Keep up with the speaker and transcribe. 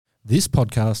This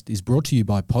podcast is brought to you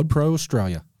by PodPro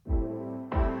Australia.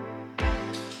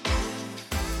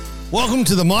 Welcome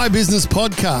to the My Business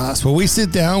Podcast, where we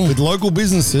sit down with local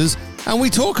businesses and we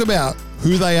talk about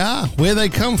who they are, where they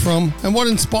come from, and what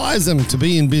inspires them to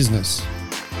be in business.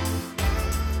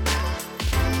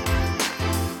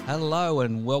 Hello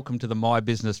and welcome to the My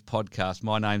Business Podcast.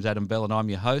 My name's Adam Bell and I'm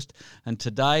your host. And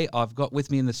today I've got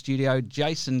with me in the studio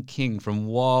Jason King from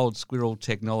Wild Squirrel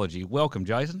Technology. Welcome,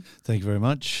 Jason. Thank you very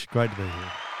much. Great to be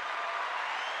here.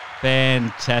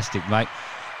 Fantastic, mate.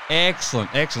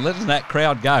 Excellent. Letting that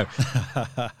crowd go.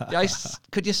 Jason,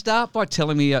 could you start by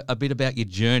telling me a bit about your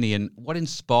journey and what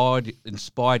inspired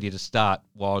you to start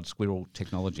Wild Squirrel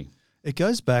Technology? It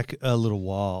goes back a little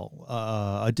while.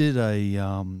 I did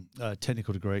a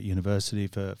technical degree at university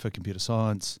for computer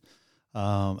science,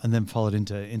 and then followed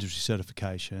into industry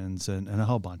certifications and a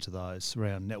whole bunch of those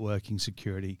around networking,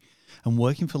 security, and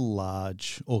working for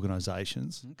large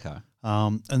organisations. Okay.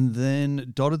 And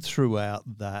then dotted throughout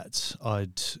that,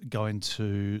 I'd go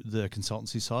into the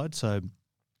consultancy side. So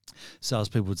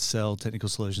salespeople would sell technical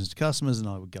solutions to customers, and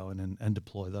I would go in and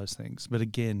deploy those things. But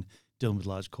again, dealing with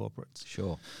large corporates.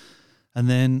 Sure. And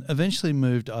then eventually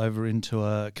moved over into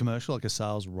a commercial, like a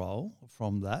sales role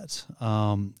from that.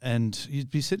 And you'd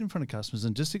be sitting in front of customers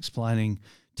and just explaining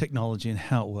technology and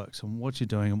how it works and what you're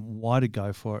doing and why to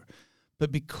go for it. But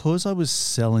because I was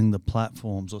selling the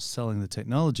platforms or selling the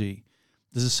technology,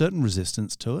 there's a certain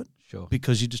resistance to it. Sure.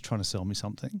 Because you're just trying to sell me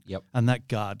something. Yep. And that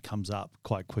guard comes up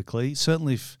quite quickly.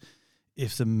 Certainly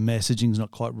if the messaging's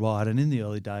not quite right, and in the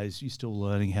early days, you're still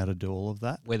learning how to do all of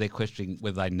that. Where they're questioning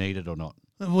whether they need it or not.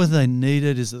 Whether they need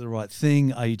it, is it the right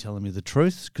thing? Are you telling me the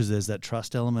truth? Because there's that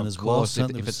trust element as well. Of course,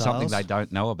 if it's something they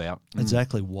don't know about.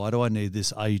 Exactly. Why do I need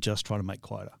this? Are you just trying to make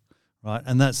quota? Right?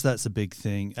 And that's a big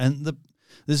thing. And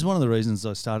this is one of the reasons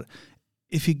I started.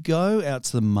 If you go out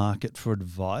to the market for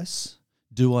advice,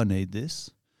 do I need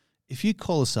this? If you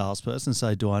call a salesperson and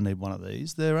say, do I need one of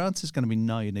these? Their answer is going to be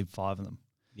no, you need 5 of them.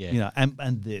 Yeah. You know,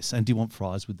 and this, and do you want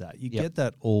fries with that? You get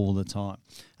that all the time.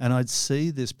 And I'd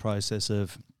see this process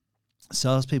of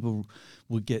salespeople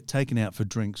would get taken out for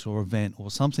drinks or event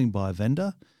or something by a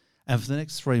vendor, and for the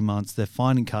next 3 months, they're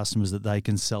finding customers that they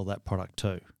can sell that product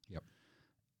to. Yep.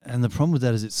 And the problem with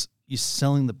that is you're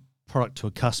selling the product to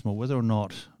a customer whether or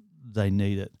not they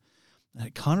need it. And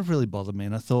it kind of really bothered me.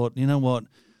 And I thought, you know what?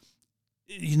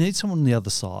 You need someone on the other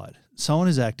side. Someone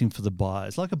who's acting for the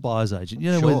buyers, like a buyer's agent.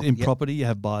 You know, Sure. in property, you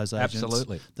have buyer's agents.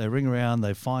 Absolutely. They ring around,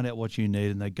 they find out what you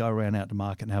need, and they go around out to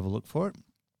market and have a look for it.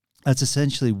 That's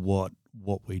essentially what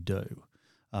we do.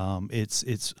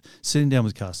 It's sitting down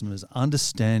with customers,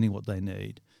 understanding what they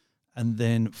need, and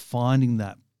then finding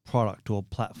that product or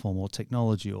platform or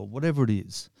technology or whatever it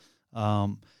is,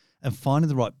 and finding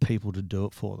the right people to do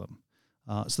it for them.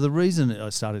 So the reason I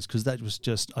started is because that was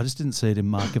I just didn't see it in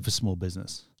market for small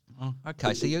business. Oh,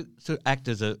 okay, so you sort of act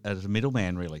as a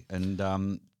middleman, really, and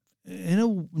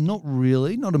not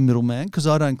really, not a middleman, because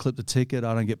I don't clip the ticket,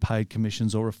 I don't get paid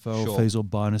commissions or referral fees or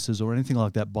bonuses or anything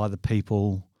like that by the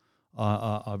people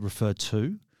I refer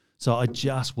to. So I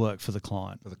just work for the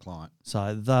client.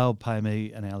 So they'll pay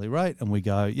me an hourly rate, and we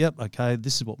go, yep, okay,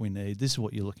 this is what we need, this is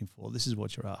what you're looking for, this is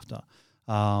what you're after.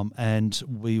 And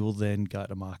we will then go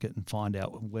to market and find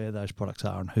out where those products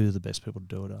are and who the best people to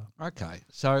do it are. Okay,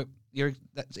 so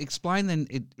explain then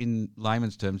in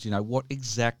layman's terms, you know, what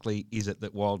exactly is it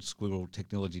that Wild Squirrel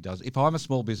Technology does? If I'm a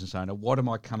small business owner, what am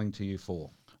I coming to you for?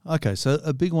 Okay, so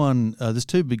a big one, there's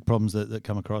 2 big problems that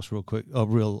come across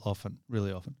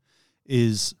really often,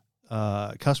 is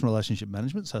customer relationship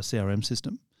management, so CRM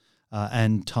system,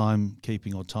 and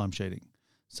timekeeping or time sheeting.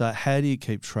 So how do you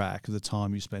keep track of the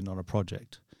time you spend on a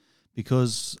project?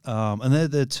 Because, and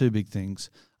they're 2 big things.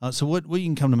 So what you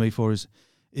can come to me for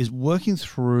is working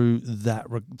through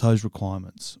those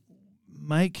requirements.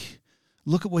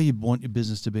 Look at where you want your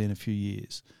business to be in a few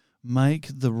years. Make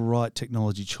the right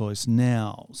technology choice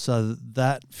now so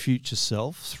that future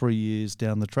self, 3 years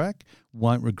down the track,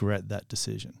 won't regret that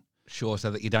decision. Sure,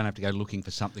 so that you don't have to go looking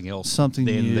for something else. Something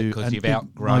new. Because you've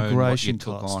outgrown what you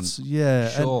took costs. on. Yeah.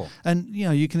 Sure. And you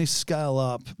know, you can scale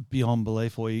up beyond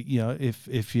belief, or, you know,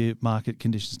 if your market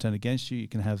conditions turn against you, you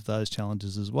can have those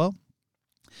challenges as well.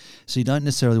 So you don't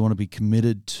necessarily want to be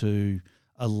committed to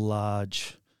a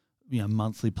large, you know,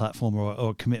 monthly platform or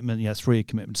a commitment, 3-year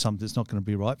commitment to something that's not going to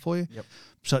be right for you. Yep.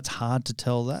 So it's hard to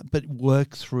tell that, but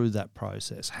work through that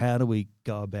process. How do we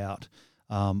go about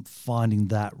finding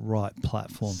that right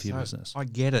platform for your business? I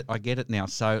get it now.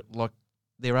 So, like,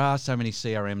 there are so many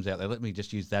CRMs out there. Let me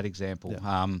just use that example.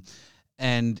 Yeah.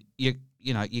 And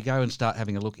you go and start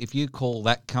having a look. If you call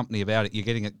that company about it, you're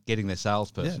getting their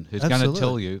salesperson who's absolutely. going to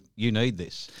tell you need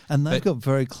this. And they've got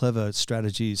very clever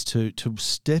strategies to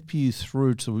step you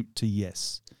through to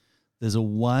yes. There's a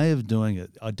way of doing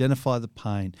it. Identify the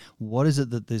pain. What is it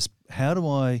that this? How do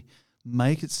I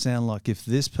make it sound like if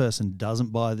this person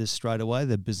doesn't buy this straight away,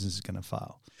 their business is going to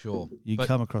fail? Sure, You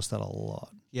come across that a lot.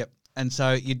 Yep. And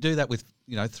so you do that with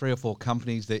 3 or 4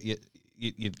 companies that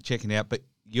you're checking out, but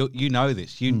you know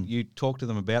this. You talk to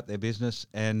them about their business,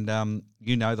 and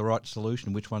you know the right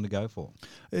solution, which one to go for.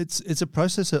 It's a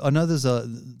process. I know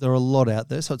there are a lot out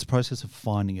there, so it's a process of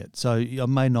finding it. So I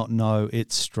may not know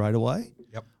it straight away.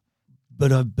 Yep.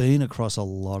 But I've been across a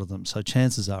lot of them, so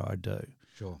chances are I do.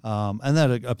 Sure. And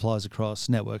that applies across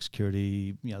network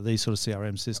security, these sort of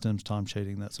CRM systems, time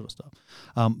cheating, that sort of stuff.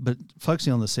 But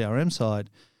focusing on the CRM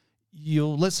side,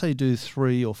 let's say you do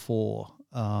 3 or 4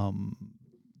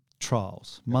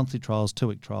 trials, monthly trials,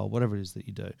 2-week trial, whatever it is that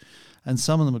you do. And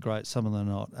some of them are great, some of them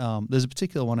are not. There's a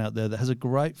particular one out there that has a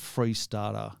great free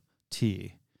starter tier.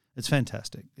 It's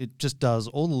fantastic. It just does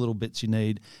all the little bits you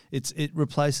need. It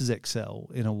replaces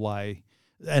Excel in a way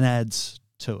and adds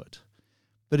to it.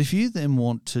 But if you then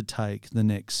want to take the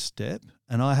next step,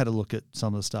 and I had a look at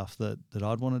some of the stuff that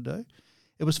I'd want to do,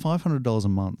 it was $500 a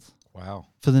month. Wow.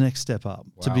 For the next step up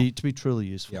to Wow. be truly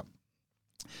useful. Yep.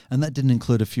 And that didn't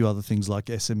include a few other things like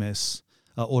SMS,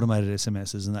 automated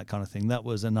SMSs and that kind of thing. That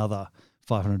was another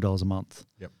 $500 a month.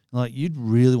 Yep. Like you'd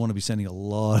really want to be sending a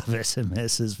lot of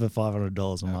SMSs for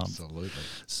 $500 a month. Absolutely.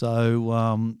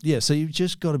 So so you've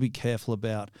just got to be careful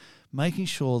about making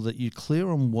sure that you're clear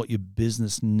on what your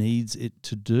business needs it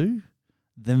to do,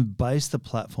 then base the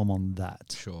platform on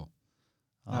that. Sure.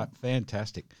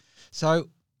 Fantastic. So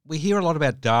we hear a lot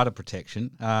about data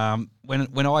protection.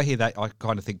 When I hear that, I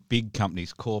kind of think big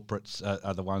companies, corporates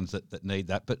are the ones that need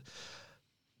that. But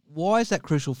why is that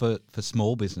crucial for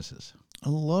small businesses? A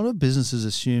lot of businesses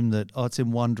assume that, it's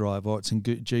in OneDrive or it's in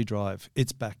G Drive,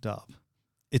 it's backed up.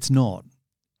 It's not.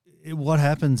 What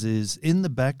happens is in the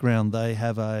background they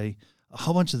have a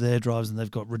whole bunch of their drives and they've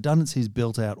got redundancies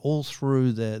built out all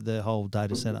through their whole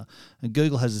data center. And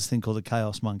Google has this thing called the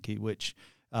Chaos Monkey, which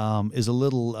is a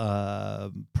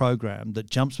little program that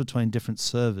jumps between different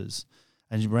servers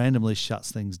and randomly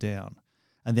shuts things down.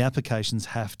 And the applications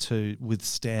have to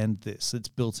withstand this. It's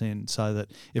built in so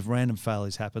that if random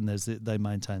failures happen, they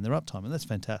maintain their uptime, and that's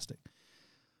fantastic.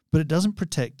 But it doesn't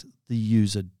protect the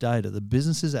user data, the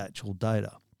business's actual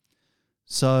data.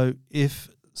 So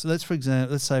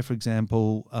let's say for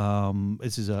example,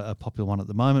 this is a popular one at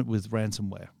the moment with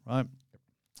ransomware, right?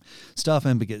 Staff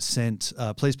member gets sent,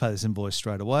 please pay this invoice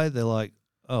straight away. They're like,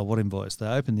 oh, what invoice? They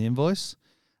open the invoice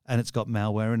and it's got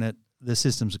malware in it. The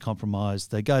systems are compromised.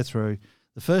 They go through.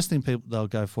 The first thing they'll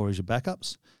go for is your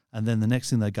backups. And then the next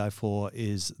thing they go for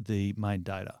is the main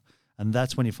data. And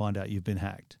that's when you find out you've been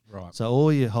hacked. Right. So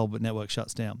all your whole network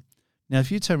shuts down. Now,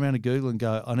 if you turn around to Google and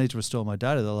go, I need to restore my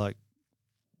data, they're like,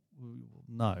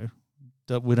 no,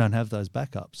 we don't have those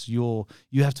backups. You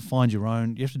have to find your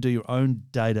own. You have to do your own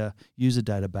user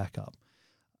data backup.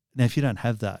 Now, if you don't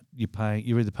have that,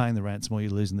 you're either paying the ransom or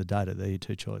you're losing the data. They're your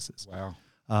two choices. Wow.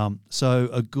 So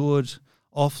a good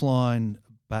offline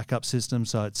backup system,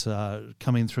 so it's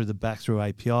coming through the back through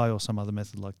API or some other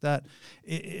method like that.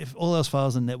 If all else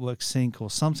fails, a network sync or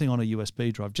something on a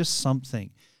USB drive, just something.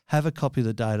 Have a copy of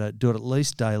the data. Do it at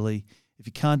least daily. If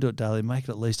you can't do it daily, make it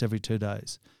at least every 2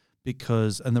 days.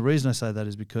 And the reason I say that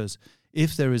is because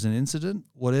if there is an incident,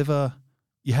 whatever,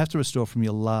 you have to restore from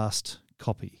your last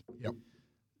copy. Yep.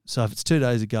 So if it's 2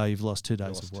 days ago, you've lost 2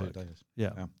 days of work. 2 days.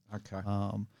 Yeah. Okay.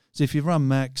 So if you run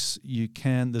Macs,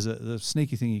 there's a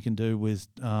sneaky thing you can do with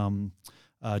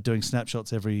doing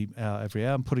snapshots every hour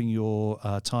and putting your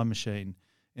time machine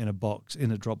in a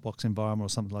Dropbox environment or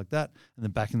something like that, and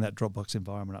then backing that Dropbox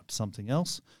environment up to something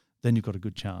else, then you've got a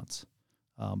good chance.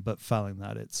 But failing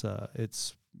that, it's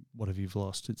whatever you've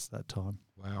lost, it's that time.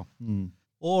 Wow. Mm.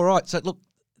 All right. So look,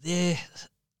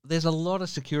 there's a lot of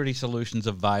security solutions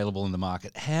available in the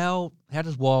market. How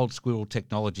does Wild Squirrel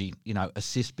technology,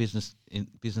 assist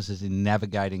businesses in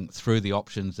navigating through the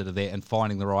options that are there and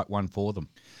finding the right one for them?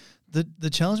 The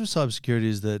challenge with cybersecurity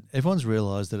is that everyone's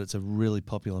realised that it's a really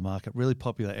popular market, really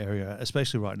popular area,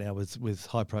 especially right now with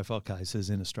high-profile cases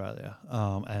in Australia,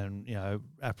 and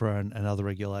APRA and other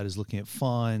regulators looking at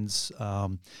fines.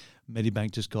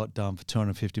 Medibank just got done for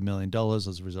 $250 million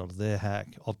as a result of their hack.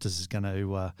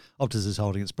 Optus is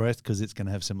holding its breath because it's going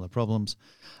to have similar problems.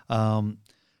 So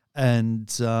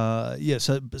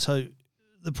the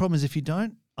problem is if you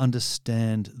don't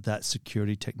understand that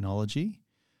security technology,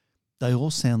 they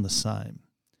all sound the same.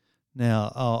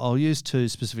 Now, I'll use two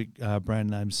specific brand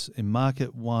names in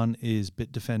market. One is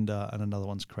Bitdefender and another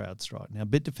one's CrowdStrike. Now,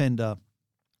 Bitdefender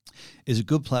is a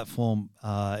good platform.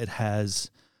 It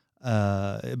has,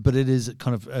 but it is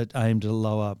kind of aimed at a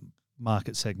lower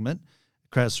market segment.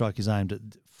 CrowdStrike is aimed at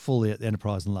fully at the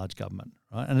enterprise and large government,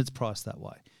 right? And it's priced that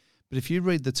way. But if you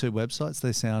read the two websites,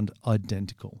 they sound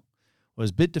identical.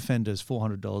 Whereas Bitdefender is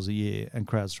 $400 a year and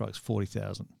CrowdStrike's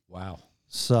 $40,000. Wow.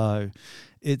 So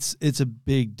it's a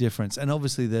big difference. And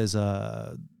obviously there's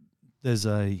an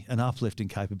uplifting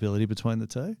capability between the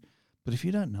two. But if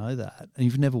you don't know that and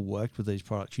you've never worked with these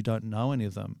products, you don't know any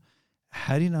of them,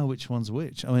 how do you know which one's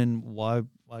which? I mean, why?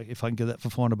 Like, if I can get that for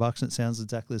 $400 and it sounds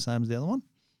exactly the same as the other one,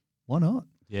 why not?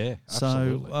 Yeah,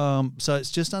 absolutely. So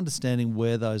it's just understanding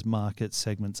where those market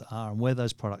segments are and where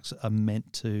those products are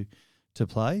meant to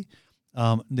play.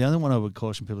 The only one I would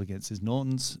caution people against is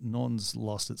Norton's. Norton's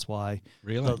lost its way.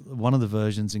 Really? One of the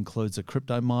versions includes a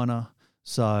crypto miner.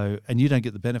 So, and you don't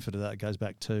get the benefit of that. It goes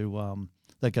back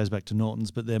to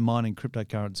Norton's, but they're mining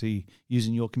cryptocurrency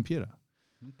using your computer.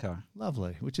 Okay.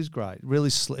 Lovely, which is great.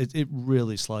 It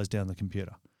really slows down the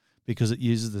computer because it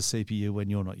uses the CPU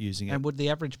when you're not using it. And would the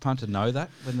average punter know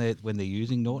that when they're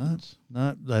using Norton's?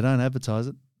 No, they don't advertise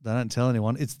it. They don't tell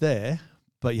anyone. It's there,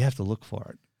 but you have to look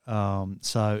for it.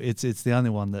 So it's the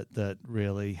only one that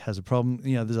really has a problem.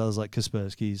 You know, there's others like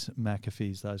Kaspersky's,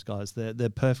 McAfee's, those guys. They're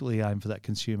perfectly aimed for that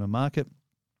consumer market.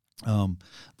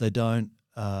 They won't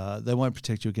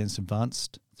protect you against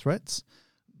advanced threats,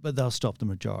 but they'll stop the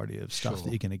majority of stuff that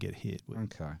you're going to get hit with.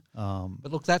 Okay.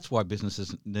 But look, that's why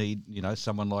businesses need,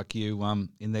 someone like you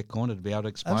in their corner to be able to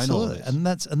explain all this. And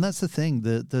that's the thing.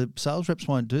 The sales reps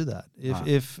won't do that.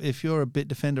 If you're a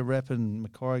Bitdefender rep and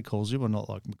Macquarie calls you, well, not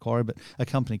like Macquarie, but a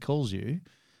company calls you,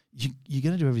 you're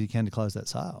going to do everything you can to close that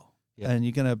sale. Yep. And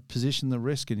you're going to position the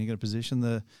risk and you're going to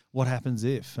position what happens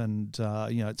if. And,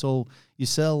 it's all, you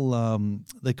sell,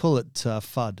 they call it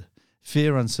FUD.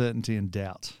 Fear, uncertainty, and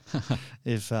doubt.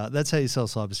 If that's how you sell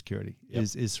cybersecurity,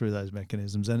 is through those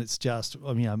mechanisms, and it's just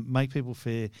make people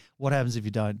fear. What happens if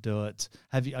you don't do it?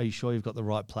 Are you sure you've got the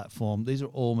right platform? These are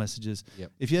all messages.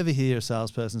 Yep. If you ever hear a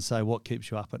salesperson say what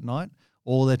keeps you up at night,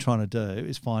 all they're trying to do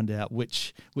is find out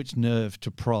which nerve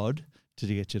to prod to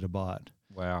get you to buy it.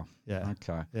 Wow. Yeah.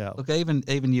 Okay. Yeah. Look, even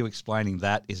you explaining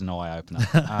that is an eye opener,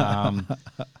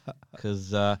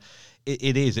 because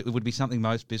it is. It would be something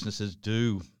most businesses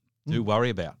do worry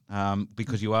about,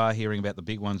 because you are hearing about the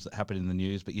big ones that happen in the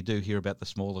news, but you do hear about the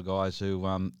smaller guys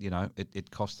who,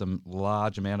 it costs them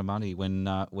large amount of money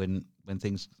when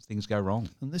things go wrong.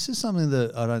 And this is something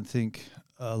that I don't think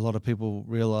a lot of people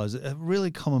realise. A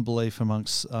really common belief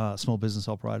amongst small business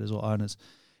operators or owners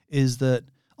is that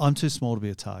I'm too small to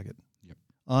be a target. Yep.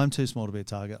 I'm too small to be a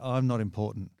target. I'm not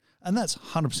important. And that's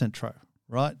 100% true,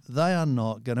 right? They are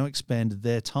not going to expend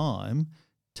their time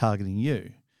targeting you.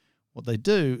 What they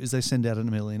do is they send out 1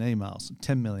 million emails,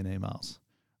 10 million emails,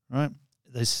 right?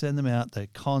 They send them out. They're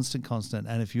constant.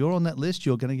 And if you're on that list,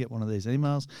 you're going to get one of these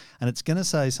emails, and it's going to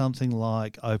say something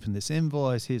like, open this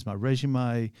invoice, here's my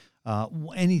resume,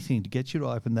 anything to get you to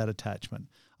open that attachment.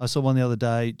 I saw one the other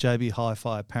day, JB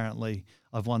Hi-Fi, apparently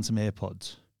I've won some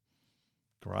AirPods.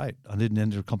 Great. I didn't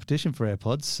enter a competition for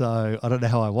AirPods, so I don't know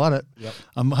how I won it. Yep.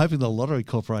 I'm hoping the Lottery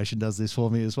Corporation does this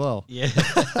for me as well. Yeah.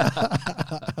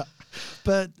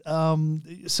 But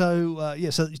so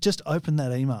just open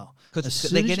that email because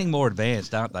they're getting more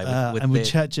advanced, aren't they?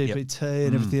 With ChatGPT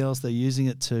and everything else, they're using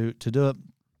it to do it.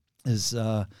 There's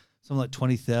something like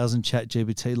 20,000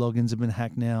 ChatGPT logins have been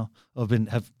hacked now, or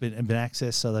have been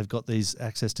accessed. So they've got these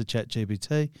access to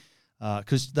ChatGPT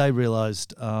because they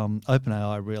realised,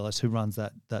 OpenAI realised, who runs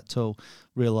that tool,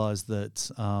 realised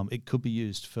that it could be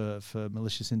used for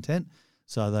malicious intent.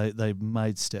 So they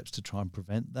made steps to try and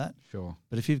prevent that. Sure.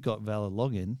 But if you've got valid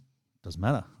login, doesn't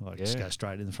matter. Just go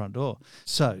straight in the front door.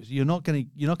 So you're not going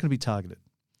to be targeted.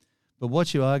 But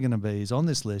what you are going to be is on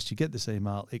this list. You get this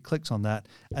email. It clicks on that,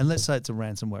 and let's say it's a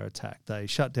ransomware attack. They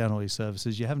shut down all your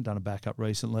services. You haven't done a backup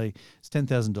recently. It's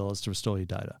 $10,000 to restore your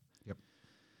data. Yep.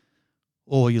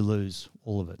 Or you lose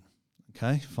all of it.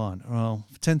 Okay, fine. Well,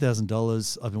 for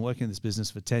 $10,000, I've been working in this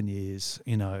business for 10 years.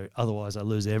 Otherwise I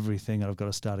lose everything and I've got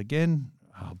to start again.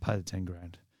 I'll pay the 10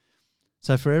 grand.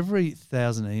 So for every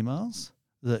 1,000 emails,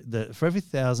 for every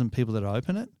 1,000 people that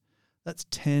open it, that's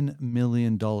 $10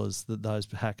 million that those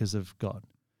hackers have got.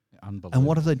 Unbelievable. And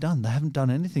what have they done? They haven't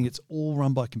done anything. It's all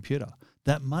run by computer.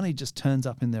 That money just turns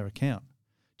up in their account,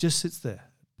 just sits there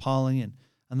piling in.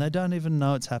 And they don't even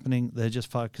know it's happening. They're just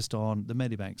focused on the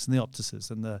Medibanks and the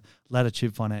Optuses and the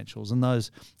Latitude Financials and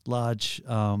those large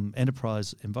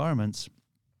enterprise environments.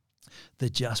 They're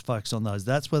just focused on those.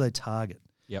 That's where they target.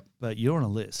 Yep. But you're on a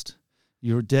list.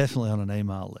 you're definitely on an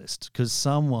email list because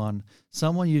someone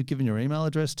you've given your email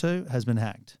address to has been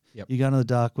hacked. Yep. You go to the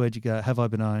dark web, you go, have I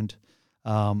been owned?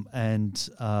 And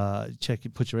check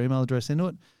it, put your email address into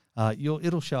it.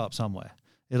 It'll show up somewhere.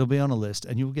 It'll be on a list,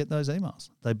 and you'll get those emails.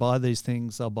 They buy these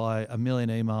things. They'll buy 1 million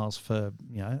emails for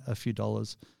a few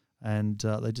dollars, and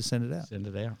they just send it out. Send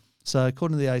it out. So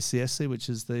according to the ACSC, which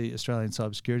is the Australian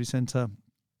Cybersecurity Centre,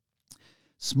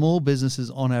 small businesses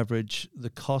on average, the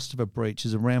cost of a breach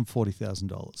is around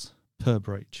 $40,000 per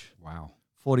breach. Wow.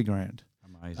 40 grand.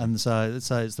 Amazing. And so let's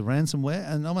say it's the ransomware,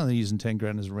 and I'm only using 10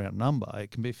 grand as a round number.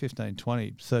 It can be 15,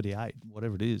 20, 38,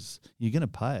 whatever it is. You're going to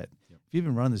pay it. Yep. If you've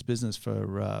been running this business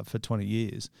for 20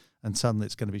 years and suddenly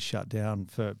it's going to be shut down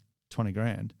for 20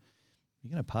 grand,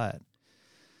 you're going to pay it.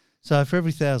 So for every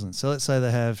 1,000, so let's say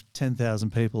they have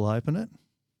 10,000 people open it,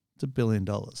 it's $1 billion.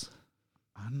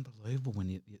 Unbelievable when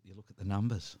you look at the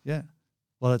numbers. Yeah.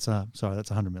 Well, that's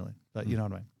 100 million, but you know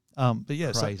what I mean. But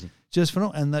yeah, Crazy. So just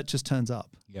phenomenal, and that just turns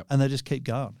up. Yep. And they just keep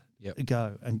going. Yep. And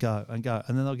go and go and go,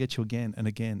 and then they'll get you again and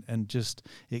again, and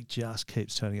it just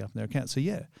keeps turning up in their account. So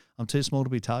yeah, I'm too small to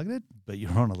be targeted, but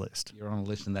you're on a list. You're on a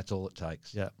list, and that's all it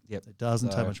takes. Yeah. Yep. It doesn't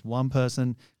take much. One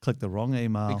person click the wrong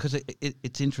email Because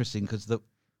it's interesting because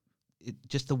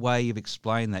just the way you've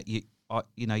explained that you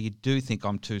do think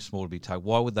I'm too small to be targeted.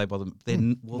 Why would they bother? They're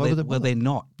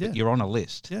not. Yeah. But you're on a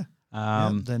list. Yeah.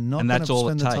 They're not, and that's all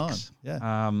it spend the takes. time.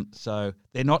 Yeah. So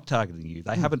they're not targeting you.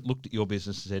 They haven't looked at your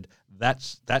business and said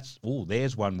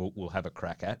there's one we'll have a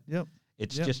crack at. Yep.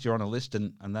 It's just you're on a list,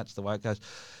 and that's the way it goes.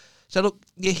 So look,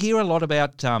 you hear a lot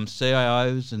about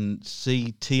CIOs and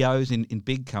CTOs in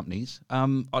big companies.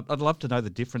 I'd love to know the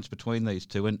difference between these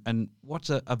two, and what's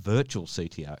a virtual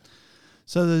CTO?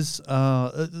 So there's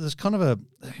kind of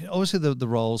obviously the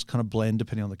roles kind of blend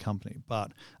depending on the company,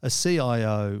 but a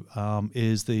CIO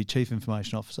is the Chief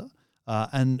Information Officer,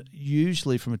 and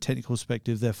usually from a technical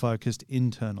perspective, they're focused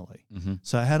internally. Mm-hmm.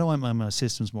 So how do I make my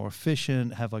systems more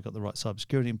efficient? Have I got the right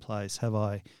cybersecurity in place? Have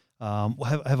I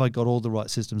got all the right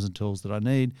systems and tools that I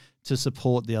need to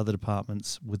support the other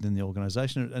departments within the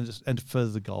organisation and to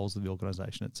further the goals of the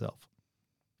organisation itself?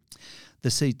 The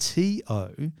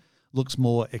CTO looks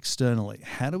more externally.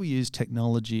 How do we use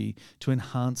technology to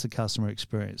enhance the customer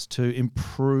experience, to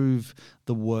improve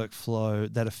the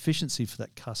workflow, that efficiency for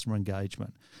that customer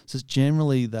engagement? So it's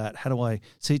generally that,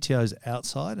 CTOs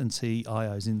outside and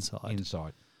CIOs inside.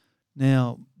 Inside.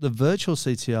 Now, the virtual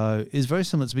CTO is very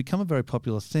similar. It's become a very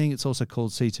popular thing. It's also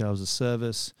called CTO as a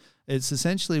service. It's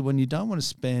essentially when you don't want to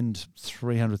spend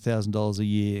 $300,000 a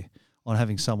year on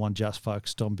having someone just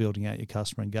focused on building out your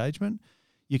customer engagement,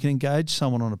 you can engage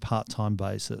someone on a part-time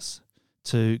basis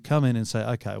to come in and say,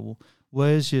 okay, well,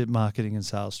 where's your marketing and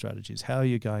sales strategies? How are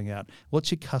you going out?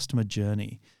 What's your customer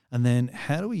journey? And then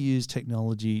how do we use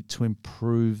technology to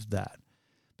improve that?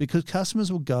 Because customers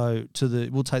will take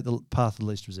the path of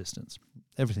least resistance.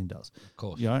 Everything does. Of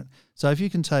course. You know? So if you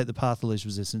can take the path of least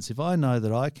resistance, if I know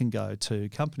that I can go to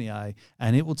company A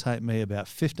and it will take me about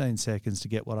 15 seconds to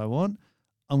get what I want,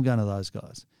 I'm going to those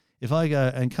guys. If I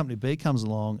go and company B comes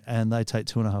along and they take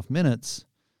 2.5 minutes,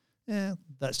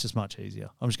 that's just much easier.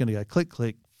 I'm just going to go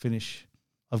click, finish.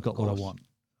 I've got what I want.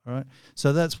 All right.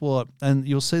 So that's and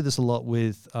you'll see this a lot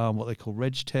with what they call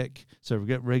RegTech. So we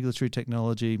get regulatory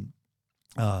technology.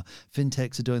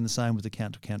 Fintechs are doing the same with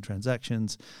account-to-account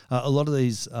transactions. A lot of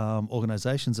these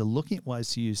organizations are looking at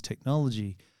ways to use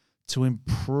technology to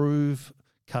improve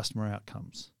customer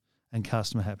outcomes and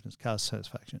customer happiness, customer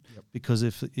satisfaction. Yep. Because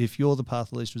if you're the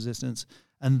path of least resistance,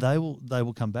 and they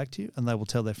will come back to you and they will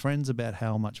tell their friends about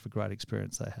how much of a great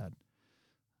experience they had.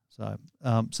 So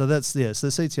that's so the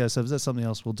CTO service. That's something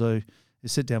else we'll do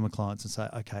is sit down with clients and say,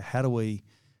 okay, how do we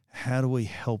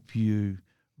help you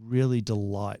really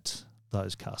delight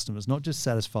those customers, not just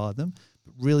satisfy them,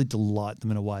 but really delight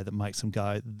them in a way that makes them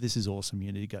go, this is awesome.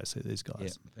 You need to go see these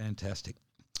guys. Yeah, fantastic.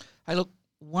 Hey, look,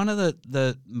 one of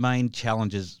the main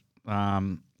challenges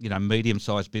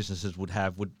medium-sized businesses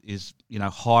is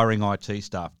hiring IT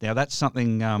staff. Now that's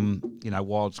something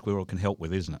Wild Squirrel can help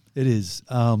with, isn't it? It is.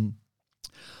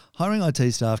 Hiring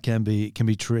IT staff can be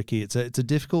tricky. It's a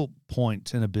difficult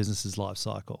point in a business's life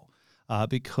cycle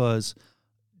because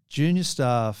junior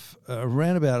staff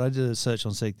around about, I did a search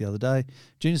on Seek the other day,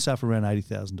 junior staff around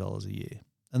 $80,000 a year,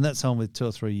 and that's someone with 2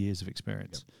 or 3 years of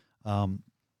experience. Yep.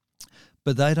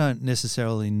 But they don't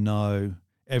necessarily know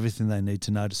everything they need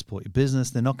to know to support your business.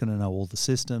 They're not going to know all the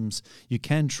systems. You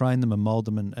can train them and mold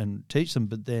them and teach them,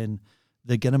 but then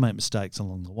they're going to make mistakes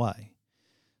along the way.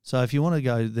 So if you want to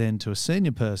go then to a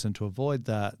senior person to avoid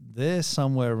that, they're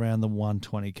somewhere around the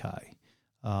 120K.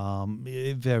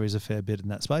 It varies a fair bit in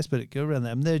that space, but it go around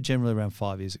that. And they're generally around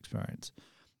 5 years experience.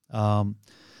 So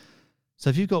So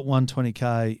if you've got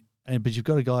 120K, but you've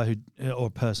got a guy or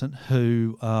a person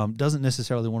who doesn't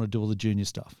necessarily want to do all the junior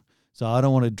stuff. So I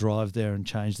don't want to drive there and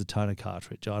change the toner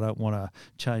cartridge. I don't want to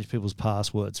change people's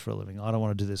passwords for a living. I don't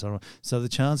want to do this. So the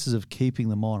chances of keeping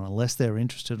them on, unless they're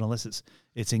interested, unless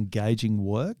it's engaging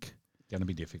work, Going to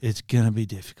be difficult. it's going to be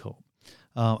difficult.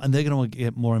 And they're going to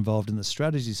get more involved in the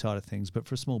strategy side of things. But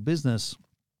for a small business,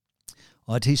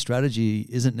 IT strategy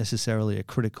isn't necessarily a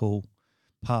critical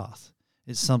path.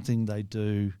 It's something they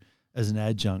do as an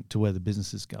adjunct to where the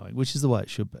business is going, which is the way it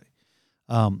should be.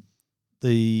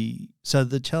 So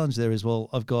the challenge there is, well,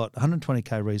 I've got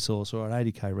 120K resource or an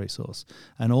 80K resource,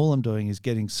 and all I'm doing is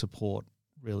getting support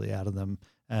really out of them,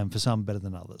 and for some better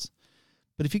than others.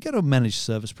 But if you go to a managed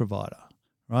service provider,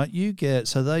 right,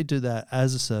 so they do that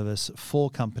as a service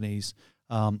for companies,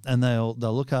 and they'll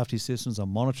look after your systems, they'll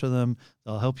monitor them,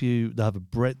 they'll help you, they'll have a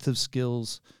breadth of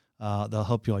skills, they'll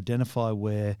help you identify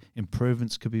where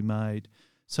improvements could be made.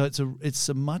 So it's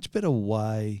a much better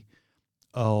way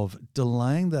of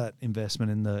delaying that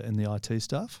investment in the IT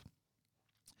stuff,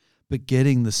 but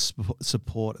getting the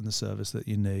support and the service that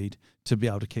you need to be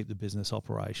able to keep the business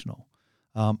operational.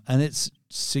 And it's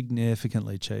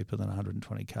significantly cheaper than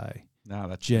 120K. No,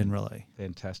 that's generally a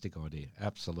fantastic idea.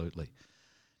 Absolutely.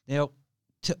 Now,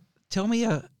 tell me,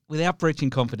 without breaching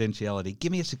confidentiality,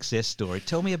 give me a success story.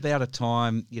 Tell me about a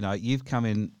time, you've come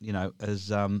in,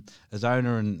 as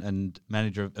owner and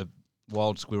manager of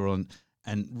Wild Squirrel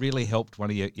and really helped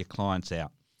one of your clients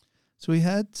out. So we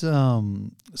had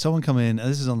someone come in, and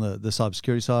this is on the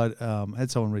cybersecurity side,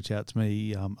 had someone reach out to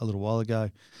me a little while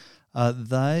ago.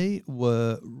 They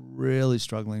were really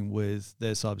struggling with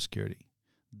their cybersecurity.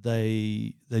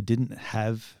 They didn't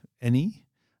have any.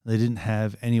 They didn't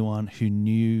have anyone who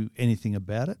knew anything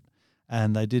about it,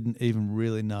 and they didn't even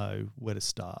really know where to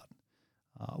start,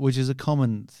 which is a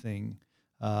common thing.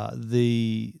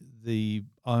 The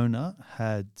owner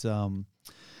had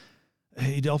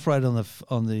he'd operated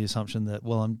on the assumption that,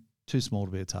 well, I'm too small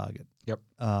to be a target. Yep.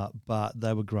 But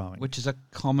they were growing, which is a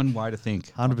common way to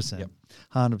think. 100%. Yep.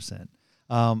 100%.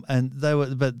 And they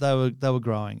were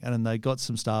growing, and then they got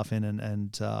some staff in,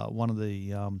 and one of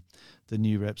the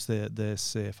new reps, their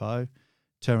CFO,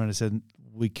 turned around and said,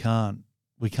 we can't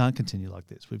continue like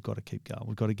this. We've got to keep going.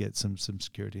 We've got to get some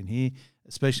security in here,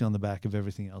 especially on the back of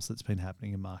everything else that's been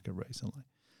happening in market recently.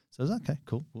 So I was like, okay,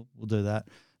 cool, we'll do that.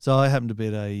 So I happened to be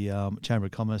at a Chamber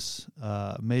of Commerce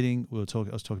meeting. I was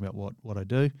talking about what I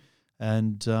do,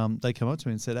 and they came up to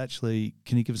me and said, actually,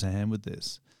 can you give us a hand with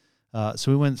this?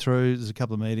 So we went through, there's a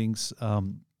couple of meetings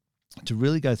to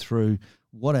really go through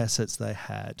what assets they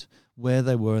had, where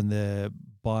they were in their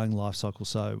buying life cycle.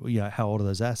 So, how old are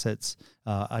those assets?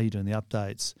 Are you doing the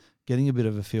updates? Getting a bit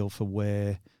of a feel for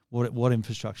what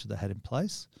infrastructure they had in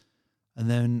place. And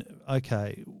then,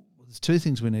 okay, there's two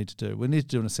things we need to do. We need to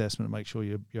do an assessment and make sure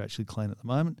you're actually clean at the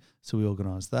moment. So we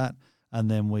organised that. And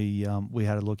then we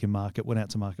had a look in market, went out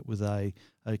to market with a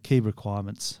key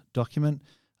requirements document,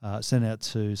 sent out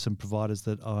to some providers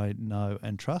that I know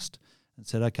and trust, and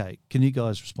said, okay, can you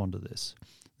guys respond to this?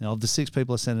 Now, of the 6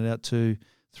 people I sent it out to,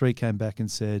 3 came back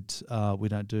and said, we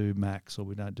don't do Macs, or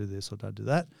we don't do this, or don't do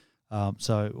that. I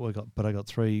got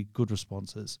 3 good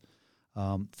responses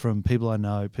from people I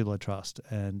know, people I trust,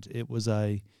 and it was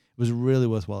a really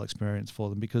worthwhile experience for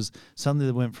them, because suddenly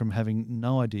they went from having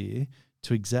no idea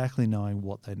to exactly knowing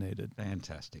what they needed.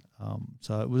 Fantastic.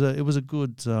 So it was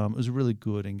a really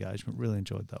good engagement. Really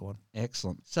enjoyed that one.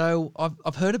 Excellent. So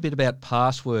I've heard a bit about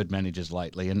password managers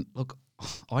lately, and look,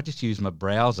 I just use my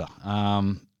browser,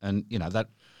 and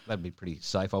that'd be pretty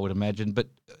safe, I would imagine. But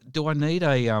do I need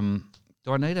an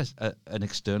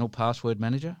external password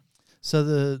manager? So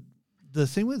the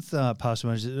thing with password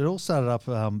managers, it all started up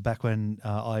back when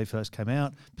IE first came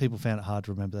out. People found it hard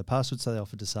to remember their passwords, so they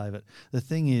offered to save it. The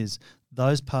thing is,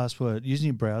 using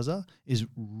your browser is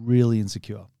really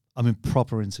insecure. I mean,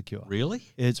 proper insecure. Really?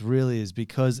 It really is,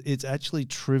 because it's actually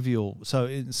trivial. So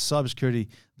in cybersecurity,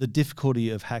 the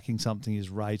difficulty of hacking something is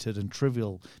rated, and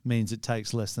trivial means it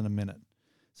takes less than a minute.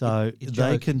 So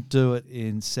they can do it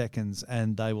in seconds,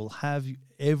 and they will have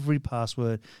every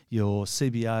password, your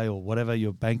CBA or whatever,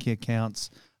 your banking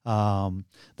accounts. They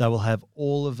will have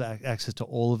all of that, access to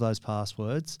all of those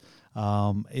passwords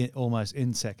almost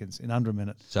in seconds, in under a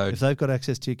minute. So if they've got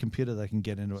access to your computer, they can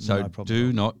get into it. No problem.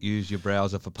 Do not use your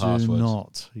browser for passwords. Do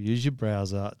not use your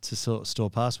browser to store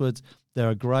passwords. There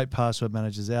are great password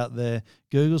managers out there.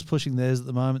 Google's pushing theirs at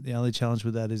the moment. The only challenge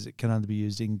with that is it can only be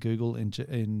used in Google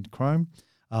in Chrome.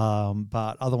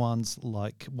 But other ones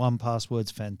like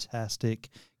 1Password's fantastic.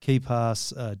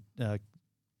 KeyPass,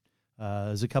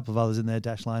 there's a couple of others in there,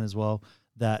 Dashlane as well,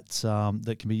 that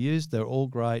can be used. They're all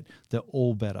great. They're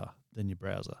all better than your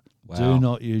browser. Wow. Do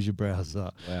not use your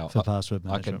browser Wow. for password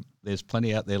management. There's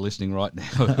plenty out there listening right now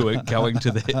who are going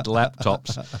to their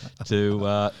laptops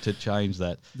to change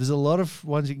that. There's a lot of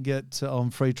ones you can get on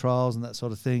free trials and that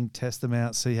sort of thing. Test them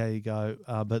out, see how you go.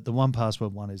 But the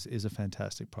 1Password one is a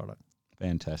fantastic product.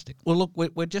 Fantastic. Well, look,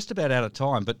 we're just about out of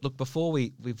time, but look, before we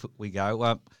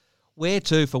go, where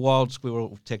to for Wild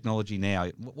Squirrel Technology now?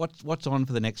 What's on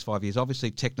for the next 5 years?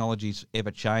 Obviously, technology's ever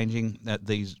changing.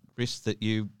 These risks that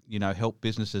you help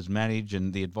businesses manage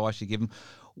and the advice you give them.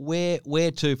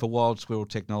 Where to for Wild Squirrel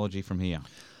Technology from here?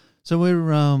 So we're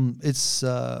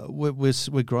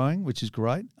growing, which is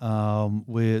great.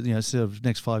 We're sort of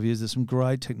next 5 years, there's some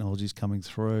great technologies coming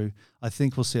through. I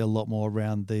think we'll see a lot more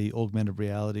around the augmented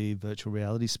reality, virtual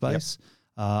reality space. Yep.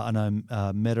 I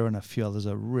know Meta and a few others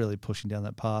are really pushing down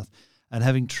that path. And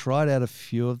having tried out a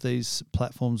few of these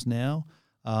platforms now,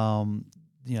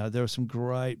 there are some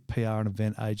great PR and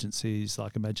event agencies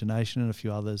like Imagination and a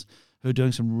few others who are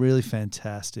doing some really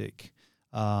fantastic,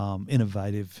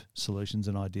 innovative solutions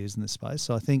and ideas in this space.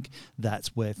 So I think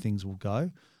that's where things will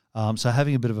go. So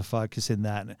having a bit of a focus in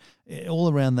that,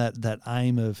 all around that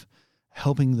aim of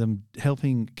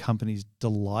helping companies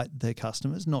delight their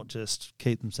customers, not just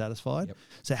keep them satisfied. Yep.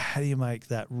 So how do you make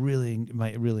it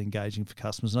really engaging for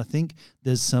customers? And I think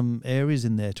there's some areas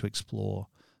in there to explore.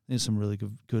 There's some really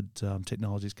good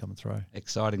technologies coming through.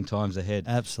 Exciting times ahead.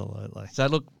 Absolutely. So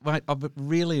look, mate, I've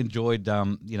really enjoyed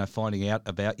finding out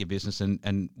about your business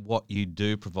and what you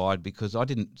do provide, because I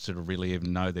didn't sort of really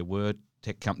even know there were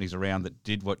tech companies around that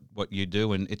did what you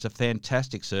do, and it's a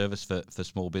fantastic service for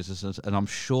small businesses. And I'm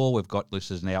sure we've got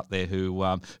listeners out there who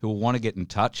will want to get in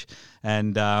touch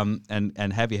and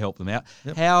have you help them out.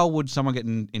 Yep. How would someone get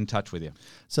in touch with you?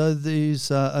 So there's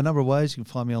a number of ways. You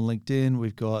can find me on LinkedIn.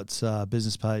 We've got a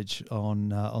business page on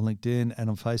LinkedIn and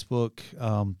on Facebook,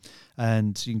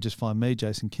 and you can just find me,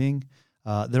 Jason King.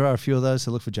 There are a few of those,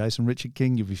 so look for Jason Richard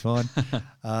King, you'll be fine.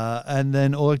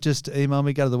 Or just email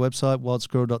me, go to the website,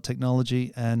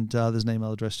 wildsquirrel.technology, and there's an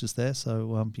email address just there,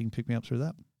 so you can pick me up through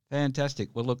that. Fantastic.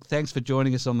 Well, look, thanks for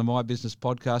joining us on the My Business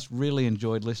podcast. Really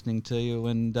enjoyed listening to you,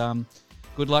 and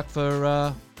good luck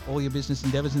for all your business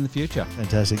endeavours in the future.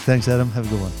 Fantastic. Thanks, Adam. Have a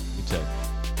good one. You too.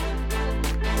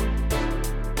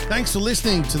 Thanks for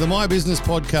listening to the My Business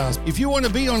Podcast. If you want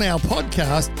to be on our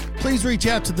podcast, please reach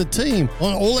out to the team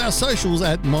on all our socials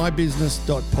at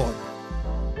mybusiness.pod.